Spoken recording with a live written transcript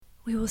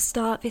We will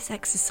start this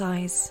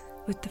exercise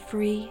with the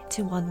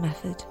 3-to-1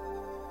 method.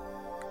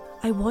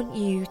 I want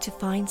you to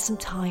find some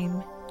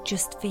time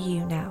just for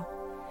you now,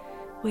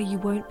 where you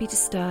won't be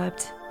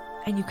disturbed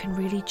and you can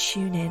really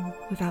tune in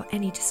without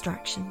any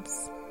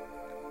distractions.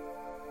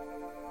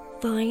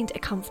 Find a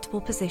comfortable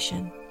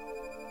position.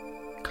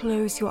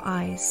 Close your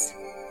eyes.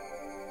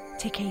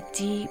 Take a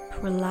deep,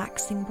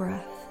 relaxing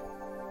breath.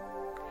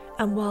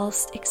 And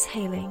whilst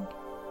exhaling,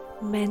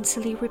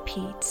 mentally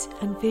repeat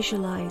and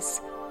visualize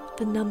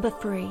the number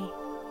 3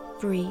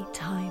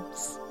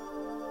 times.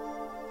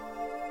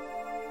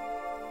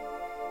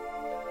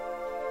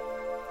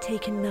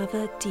 Take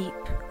another deep,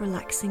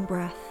 relaxing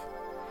breath,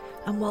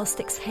 and whilst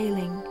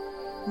exhaling,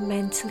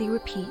 mentally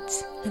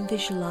repeat and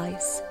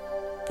visualize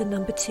the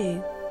number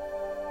 2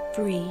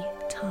 3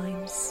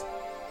 times.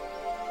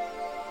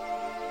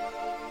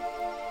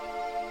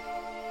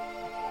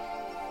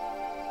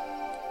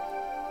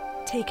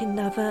 Take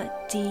another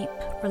deep,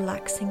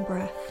 relaxing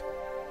breath,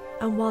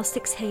 and whilst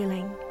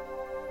exhaling,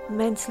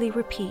 mentally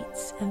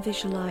repeat and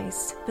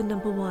visualize the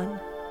number 1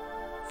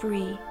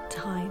 3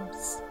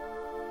 times.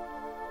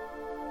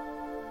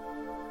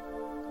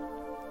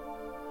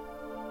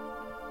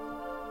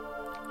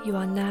 You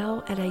are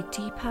now at a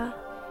deeper,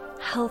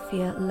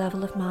 healthier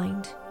level of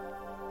mind,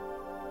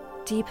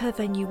 deeper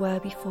than you were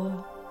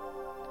before.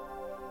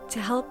 To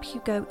help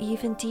you go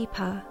even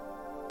deeper,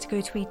 to go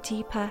to a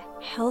deeper,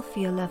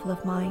 healthier level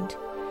of mind,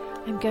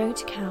 I'm going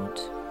to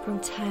count from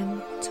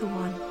 10 to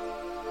 1.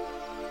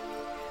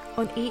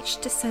 On each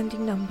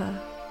descending number,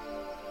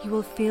 you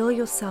will feel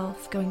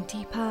yourself going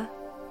deeper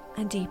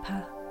and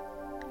deeper,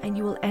 and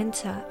you will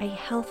enter a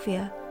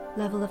healthier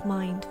level of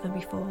mind than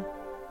before.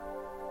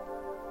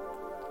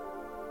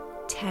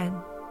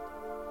 10,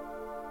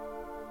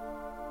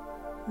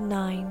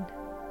 9.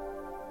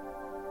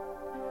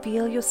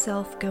 Feel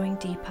yourself going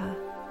deeper.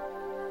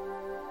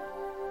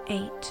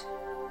 8,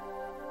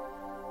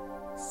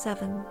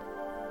 7,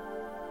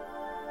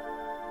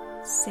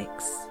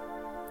 6,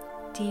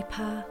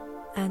 deeper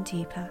and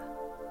deeper.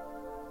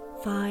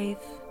 5,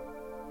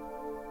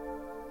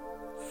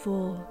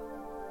 4,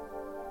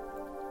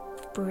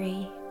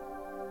 3,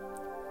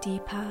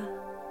 deeper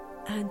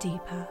and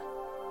deeper.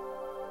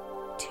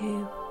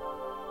 2,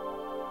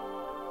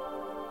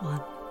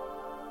 1.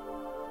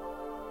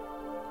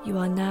 You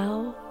are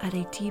now at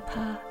a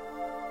deeper,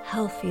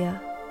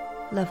 healthier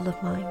level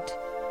of mind,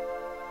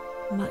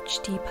 much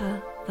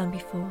deeper than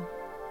before.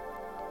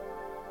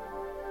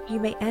 You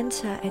may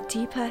enter a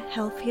deeper,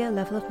 healthier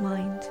level of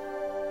mind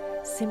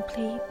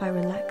simply by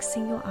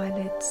relaxing your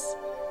eyelids.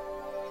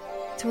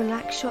 To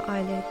relax your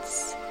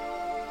eyelids,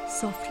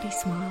 softly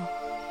smile.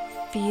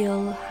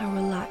 Feel how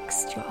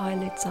relaxed your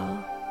eyelids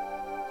are.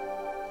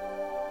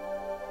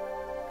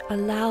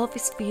 Allow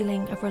this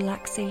feeling of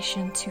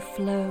relaxation to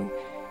flow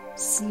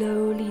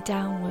slowly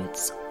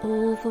downwards,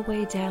 all the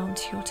way down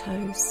to your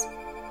toes.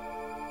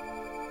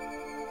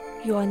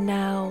 You are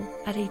now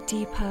at a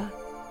deeper,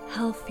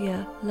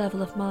 healthier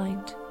level of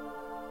mind.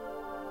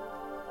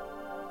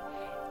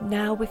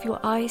 Now, with your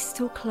eyes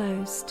still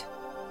closed,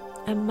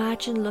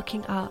 imagine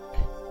looking up,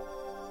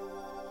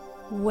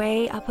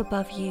 way up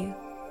above you,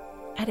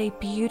 at a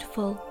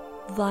beautiful,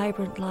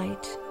 vibrant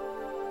light.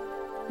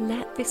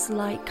 Let this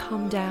light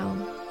come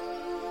down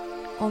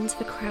onto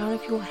the crown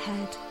of your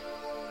head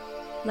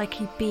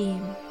like a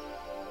beam,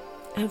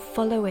 and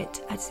follow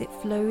it as it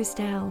flows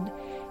down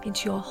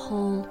into your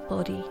whole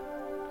body,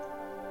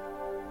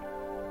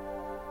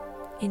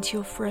 into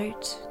your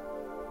throat,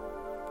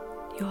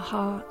 your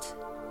heart,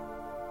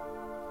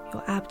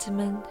 your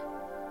abdomen,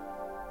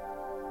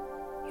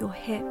 your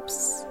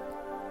hips,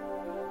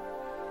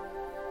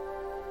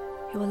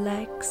 your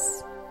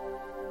legs,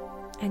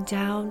 and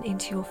down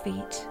into your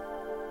feet.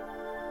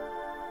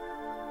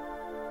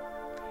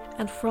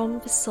 And from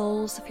the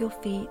soles of your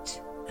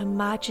feet,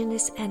 imagine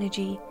this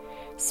energy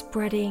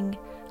spreading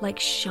like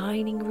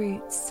shining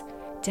roots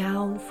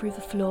down through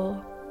the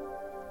floor,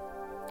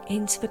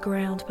 into the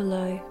ground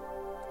below,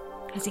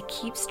 as it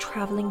keeps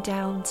traveling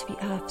down to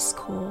the earth's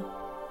core.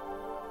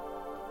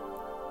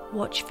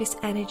 Watch this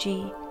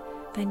energy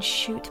then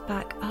shoot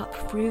back up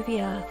through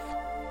the earth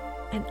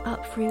and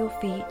up through your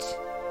feet,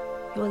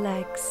 your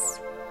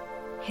legs,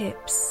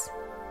 hips,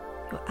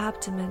 your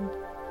abdomen,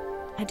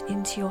 and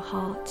into your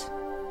heart.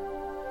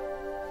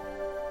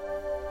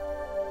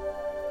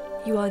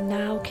 You are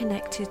now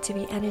connected to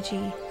the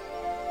energy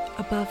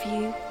above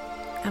you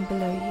and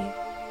below you.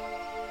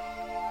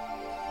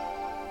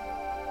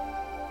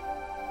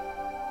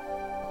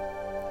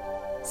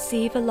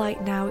 See the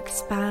light now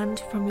expand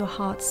from your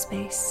heart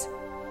space,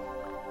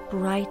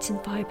 bright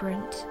and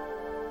vibrant.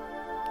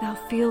 Now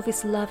feel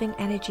this loving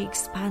energy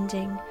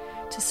expanding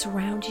to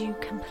surround you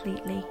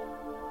completely.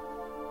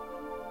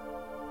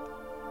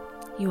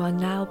 You are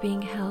now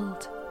being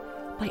held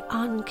by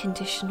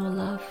unconditional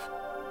love.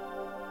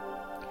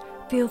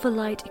 Feel the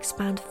light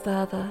expand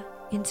further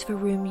into the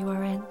room you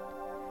are in.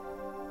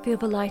 Feel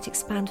the light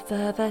expand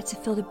further to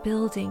fill the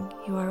building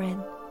you are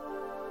in,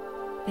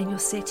 then your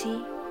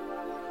city,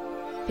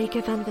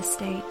 bigger than the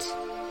state,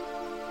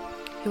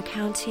 your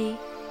county,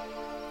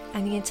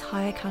 and the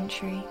entire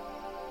country.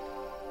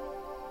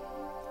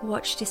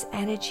 Watch this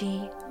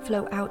energy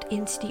flow out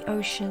into the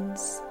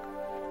oceans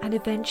and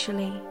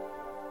eventually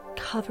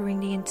covering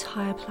the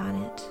entire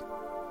planet.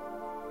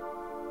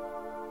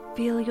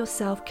 Feel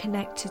yourself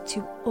connected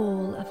to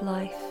all of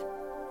life.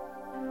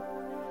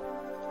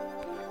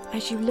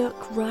 As you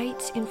look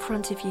right in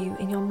front of you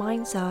in your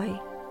mind's eye,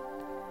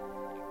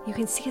 you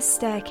can see a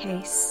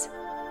staircase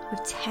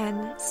with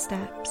 10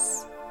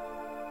 steps.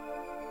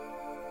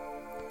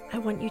 I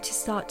want you to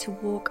start to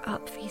walk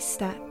up these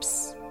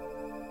steps,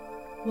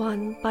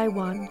 one by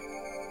one,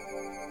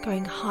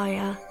 going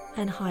higher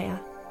and higher.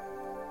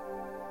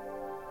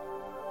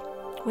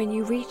 When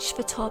you reach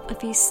the top of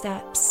these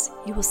steps,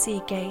 you will see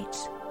a gate.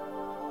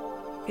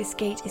 This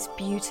gate is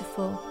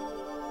beautiful.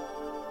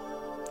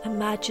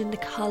 Imagine the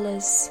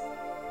colors,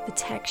 the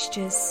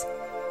textures,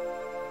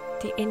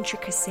 the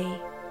intricacy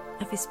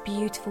of this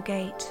beautiful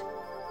gate.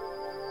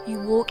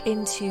 You walk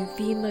into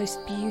the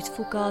most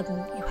beautiful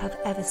garden you have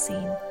ever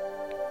seen.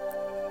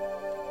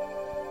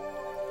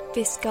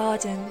 This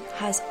garden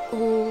has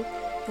all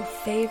your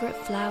favorite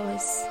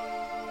flowers,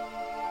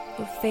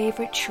 your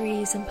favorite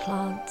trees and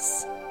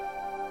plants.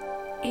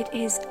 It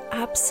is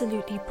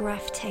absolutely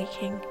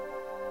breathtaking.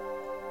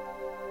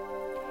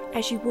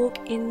 As you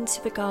walk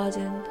into the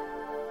garden,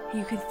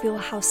 you can feel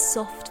how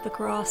soft the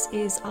grass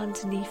is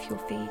underneath your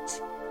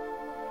feet.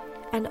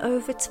 And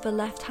over to the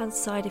left-hand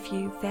side of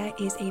you, there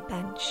is a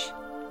bench.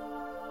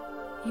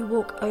 You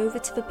walk over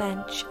to the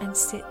bench and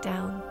sit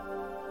down,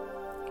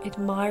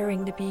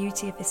 admiring the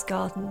beauty of this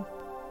garden.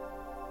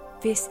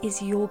 This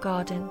is your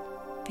garden.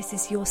 This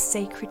is your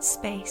sacred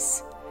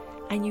space,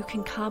 and you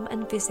can come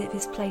and visit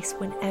this place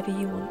whenever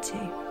you want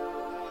to.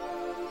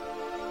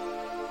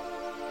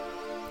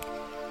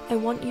 I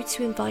want you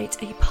to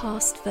invite a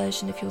past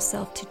version of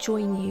yourself to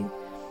join you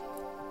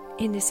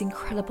in this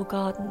incredible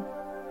garden.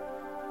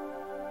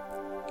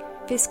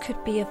 This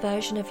could be a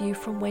version of you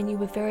from when you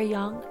were very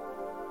young,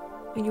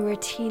 when you were a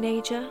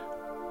teenager,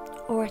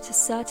 or at a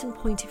certain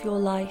point of your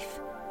life,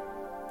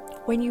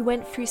 when you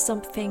went through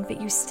something that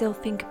you still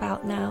think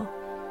about now.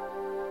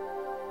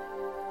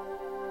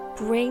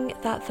 Bring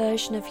that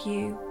version of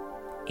you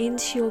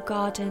into your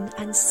garden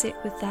and sit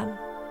with them.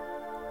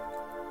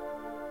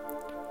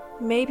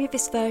 Maybe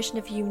this version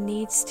of you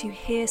needs to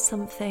hear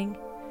something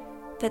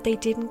that they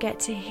didn't get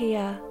to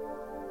hear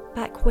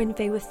back when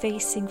they were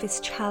facing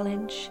this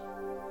challenge.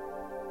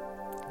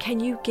 Can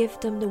you give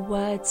them the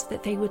words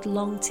that they would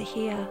long to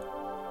hear?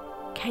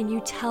 Can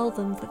you tell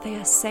them that they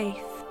are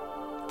safe,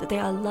 that they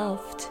are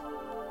loved,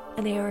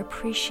 and they are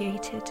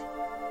appreciated?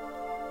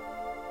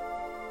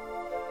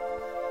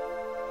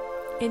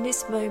 In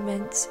this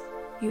moment,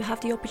 you have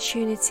the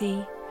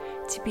opportunity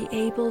to be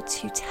able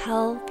to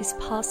tell this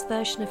past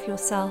version of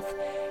yourself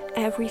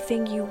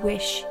everything you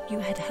wish you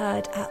had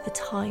heard at the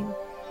time.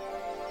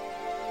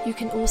 You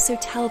can also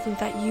tell them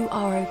that you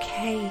are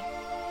okay,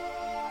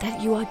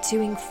 that you are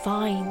doing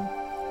fine,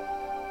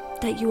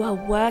 that you are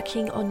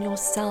working on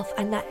yourself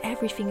and that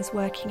everything is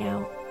working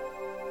out.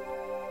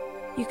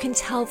 You can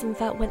tell them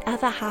that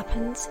whatever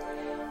happened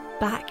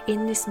back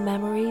in this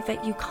memory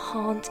that you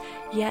can't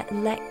yet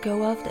let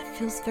go of, that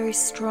feels very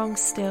strong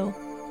still,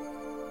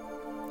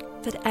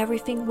 that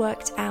everything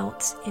worked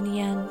out in the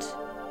end.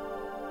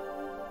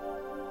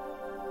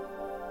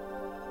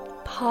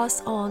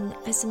 Pass on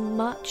as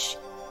much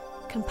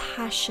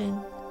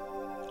compassion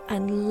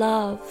and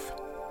love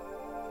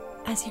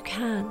as you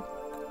can.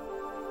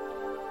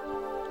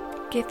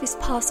 Give this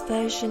past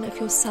version of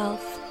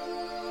yourself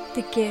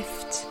the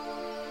gift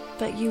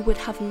that you would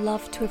have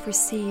loved to have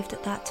received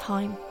at that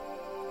time.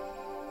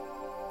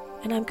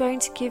 And I'm going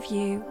to give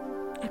you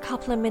a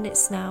couple of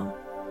minutes now.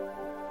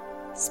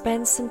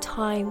 Spend some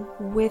time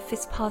with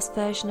this past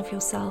version of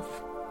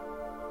yourself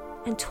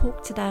and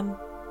talk to them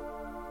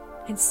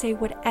and say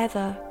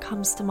whatever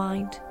comes to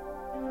mind.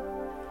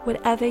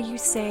 Whatever you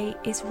say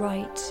is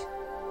right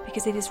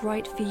because it is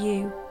right for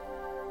you.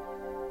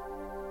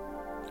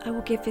 I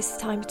will give this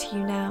time to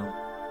you now,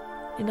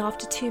 and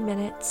after 2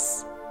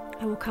 minutes,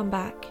 I will come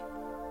back.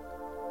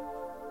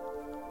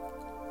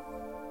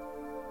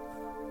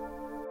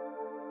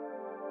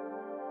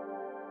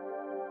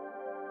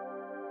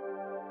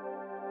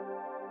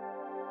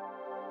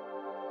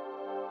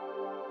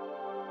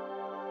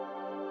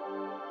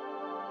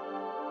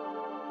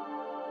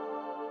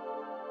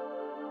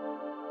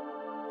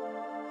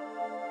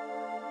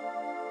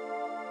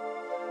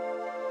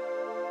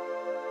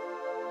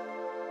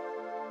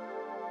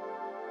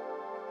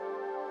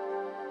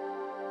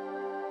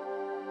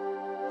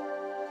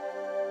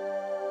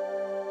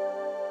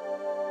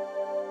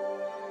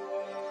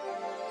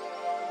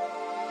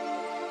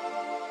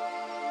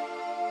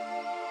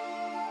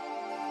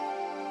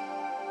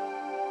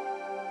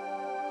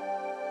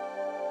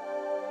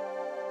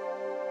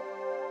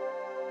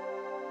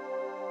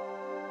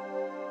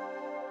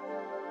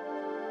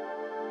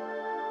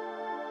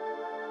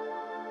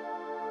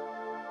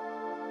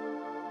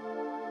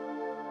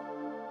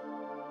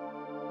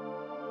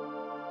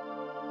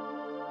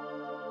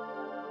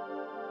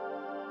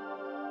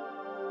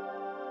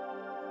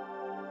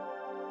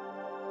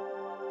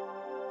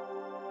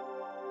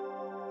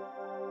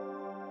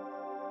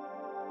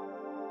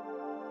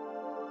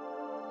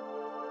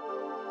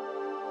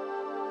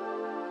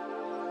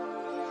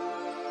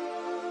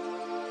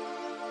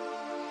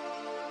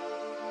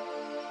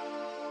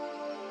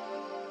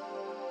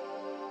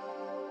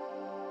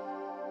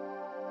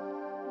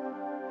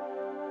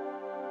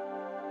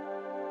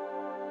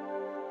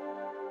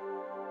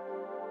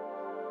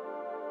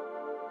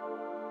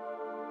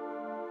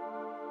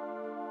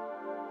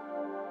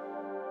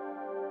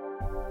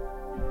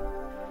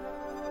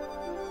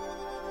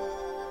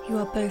 You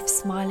are both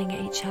smiling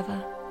at each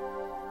other.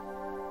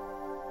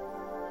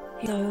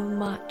 So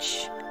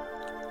much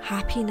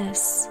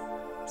happiness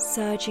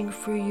surging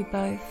through you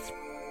both.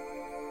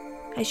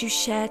 As you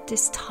shared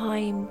this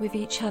time with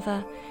each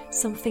other,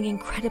 something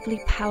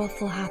incredibly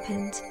powerful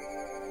happened.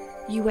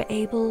 You were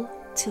able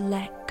to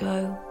let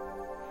go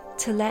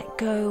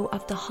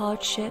of the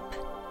hardship,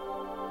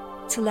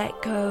 to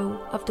let go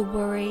of the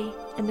worry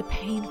and the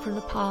pain from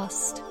the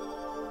past.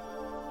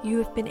 You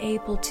have been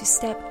able to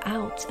step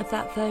out of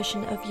that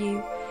version of you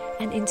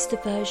and into the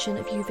version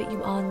of you that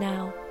you are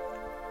now.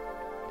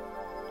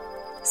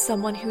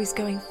 Someone who is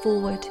going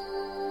forward,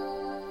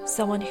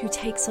 someone who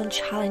takes on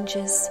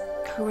challenges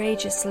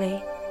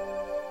courageously,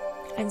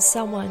 and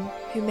someone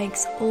who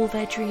makes all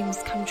their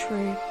dreams come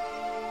true.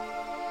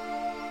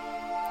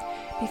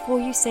 Before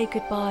you say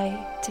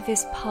goodbye to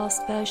this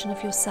past version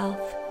of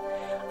yourself,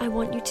 I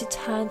want you to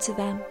turn to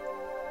them,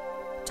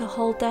 to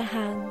hold their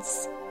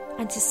hands,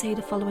 and to say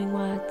the following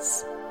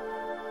words.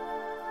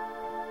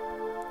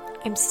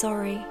 I'm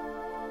sorry.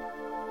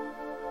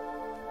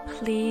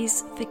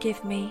 Please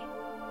forgive me.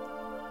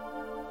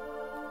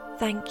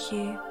 Thank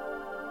you.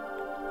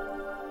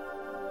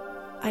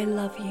 I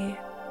love you.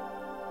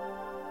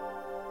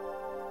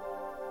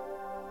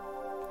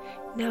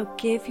 Now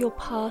give your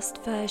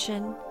past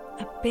version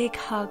a big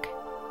hug.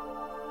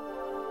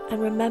 And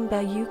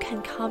remember, you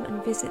can come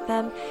and visit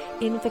them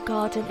in the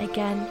garden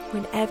again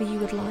whenever you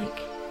would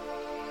like.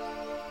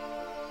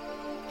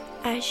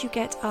 As you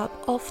get up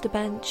off the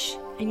bench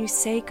and you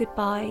say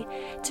goodbye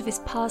to this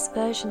past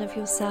version of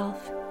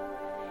yourself,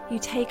 you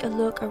take a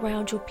look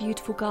around your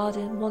beautiful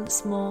garden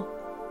once more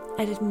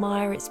and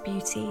admire its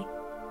beauty.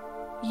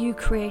 You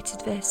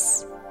created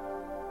this.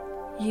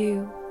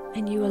 You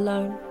and you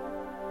alone.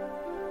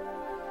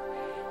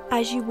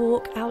 As you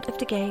walk out of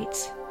the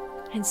gate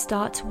and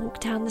start to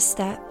walk down the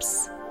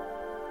steps,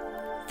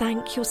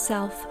 thank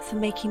yourself for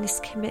making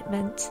this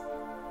commitment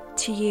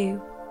to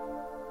you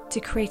to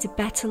create a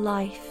better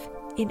life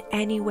in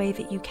any way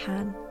that you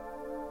can.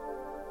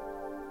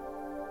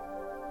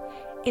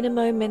 In a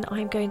moment,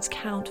 I'm going to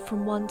count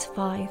from 1 to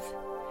 5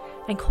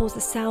 and cause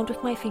the sound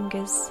with my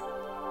fingers.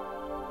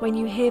 When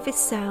you hear this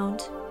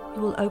sound,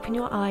 you will open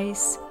your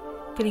eyes,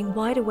 feeling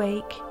wide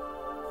awake,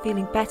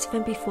 feeling better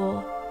than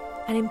before,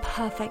 and in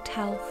perfect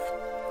health.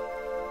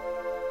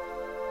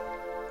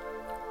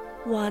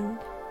 1,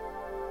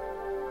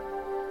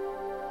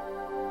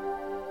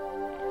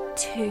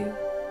 2,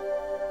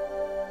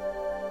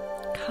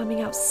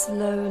 coming out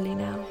slowly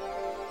now.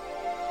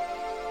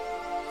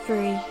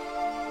 3,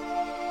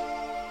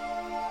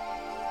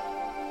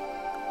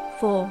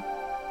 4.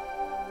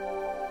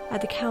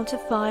 At the count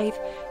of 5,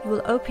 you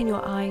will open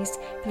your eyes,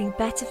 feeling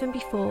better than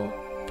before,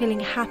 feeling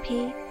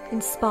happy,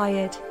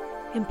 inspired,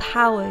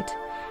 empowered,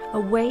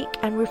 awake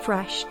and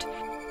refreshed,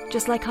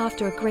 just like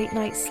after a great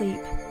night's sleep,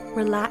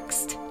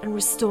 relaxed and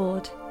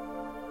restored.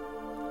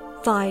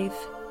 5.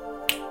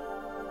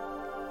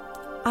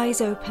 Eyes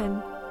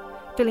open,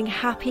 feeling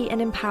happy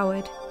and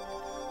empowered,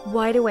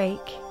 wide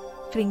awake,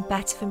 feeling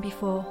better than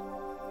before.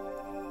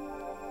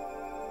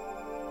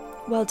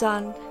 Well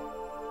done.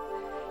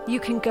 You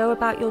can go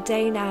about your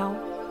day now,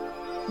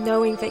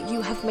 knowing that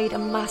you have made a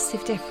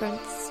massive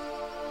difference.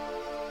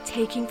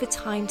 Taking the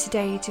time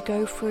today to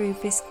go through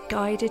this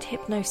guided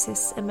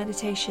hypnosis and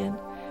meditation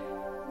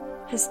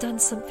has done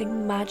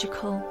something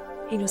magical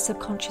in your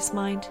subconscious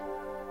mind.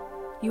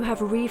 You have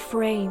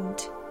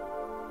reframed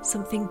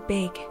something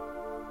big,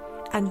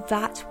 and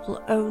that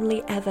will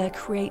only ever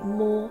create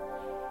more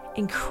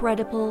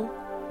incredible,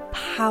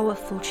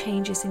 powerful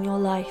changes in your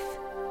life,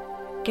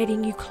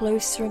 getting you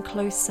closer and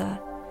closer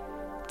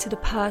to the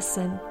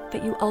person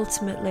that you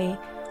ultimately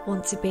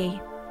want to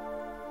be.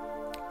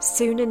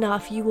 Soon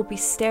enough, you will be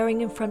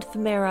staring in front of the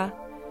mirror,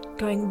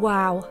 going,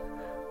 wow,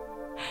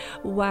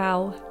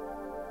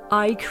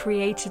 I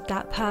created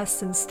that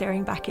person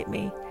staring back at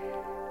me,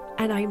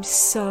 and I'm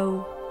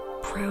so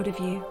proud of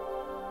you.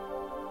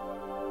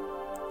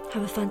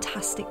 Have a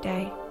fantastic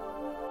day.